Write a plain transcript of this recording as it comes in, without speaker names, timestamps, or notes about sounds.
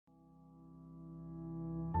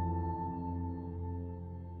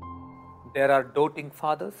There are doting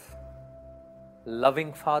fathers,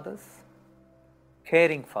 loving fathers,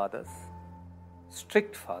 caring fathers,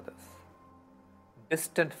 strict fathers,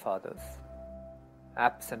 distant fathers,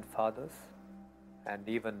 absent fathers, and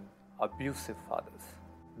even abusive fathers.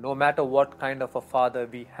 No matter what kind of a father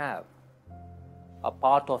we have, a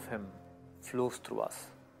part of him flows through us.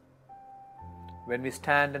 When we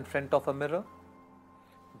stand in front of a mirror,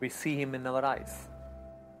 we see him in our eyes,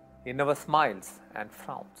 in our smiles and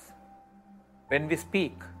frowns. When we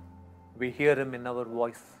speak, we hear him in our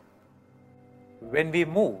voice. When we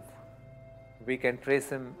move, we can trace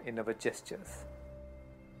him in our gestures.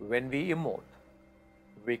 When we emote,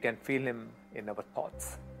 we can feel him in our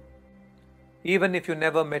thoughts. Even if you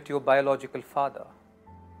never met your biological father,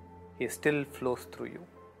 he still flows through you.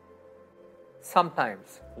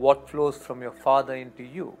 Sometimes what flows from your father into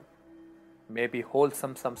you may be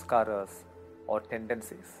wholesome samskaras or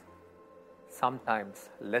tendencies, sometimes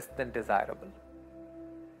less than desirable.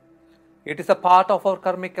 It is a part of our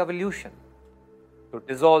karmic evolution to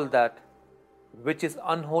dissolve that which is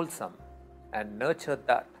unwholesome and nurture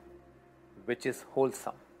that which is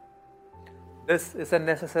wholesome. This is a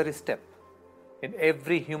necessary step in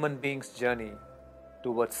every human being's journey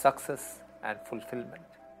towards success and fulfillment.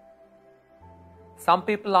 Some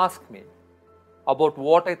people ask me about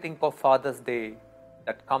what I think of Father's Day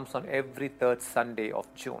that comes on every third Sunday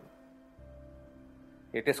of June.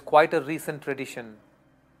 It is quite a recent tradition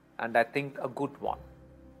and I think a good one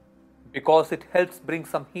because it helps bring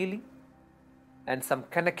some healing and some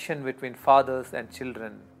connection between fathers and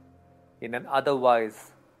children in an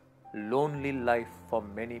otherwise lonely life for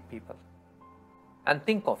many people. And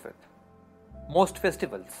think of it, most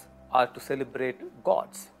festivals are to celebrate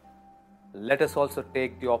gods. Let us also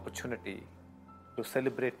take the opportunity to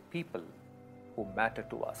celebrate people who matter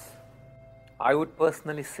to us. I would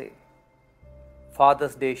personally say,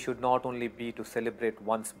 Father's Day should not only be to celebrate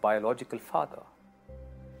one's biological father,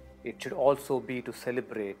 it should also be to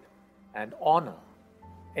celebrate and honor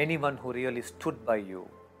anyone who really stood by you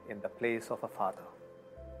in the place of a father.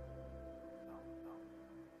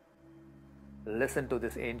 Listen to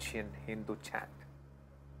this ancient Hindu chant.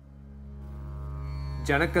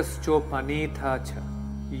 Janakaschopanitha cha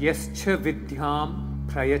yascha vidyam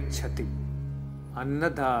prayachati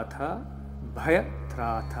annadatha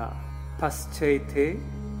bhayatratha paschaite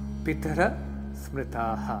pitara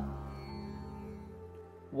smritaha.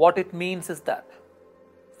 What it means is that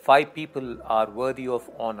 5 people are worthy of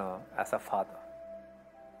honor as a father.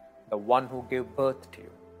 The one who gave birth to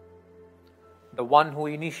you, the one who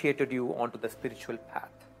initiated you onto the spiritual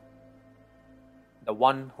path, the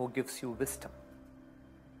one who gives you wisdom,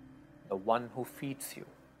 the one who feeds you,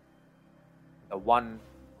 the one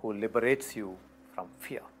who liberates you from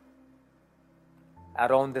fear.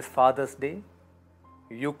 Around this Father's Day,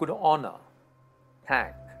 you could honor,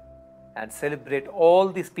 thank, and celebrate all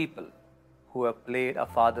these people who have played a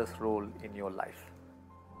father's role in your life.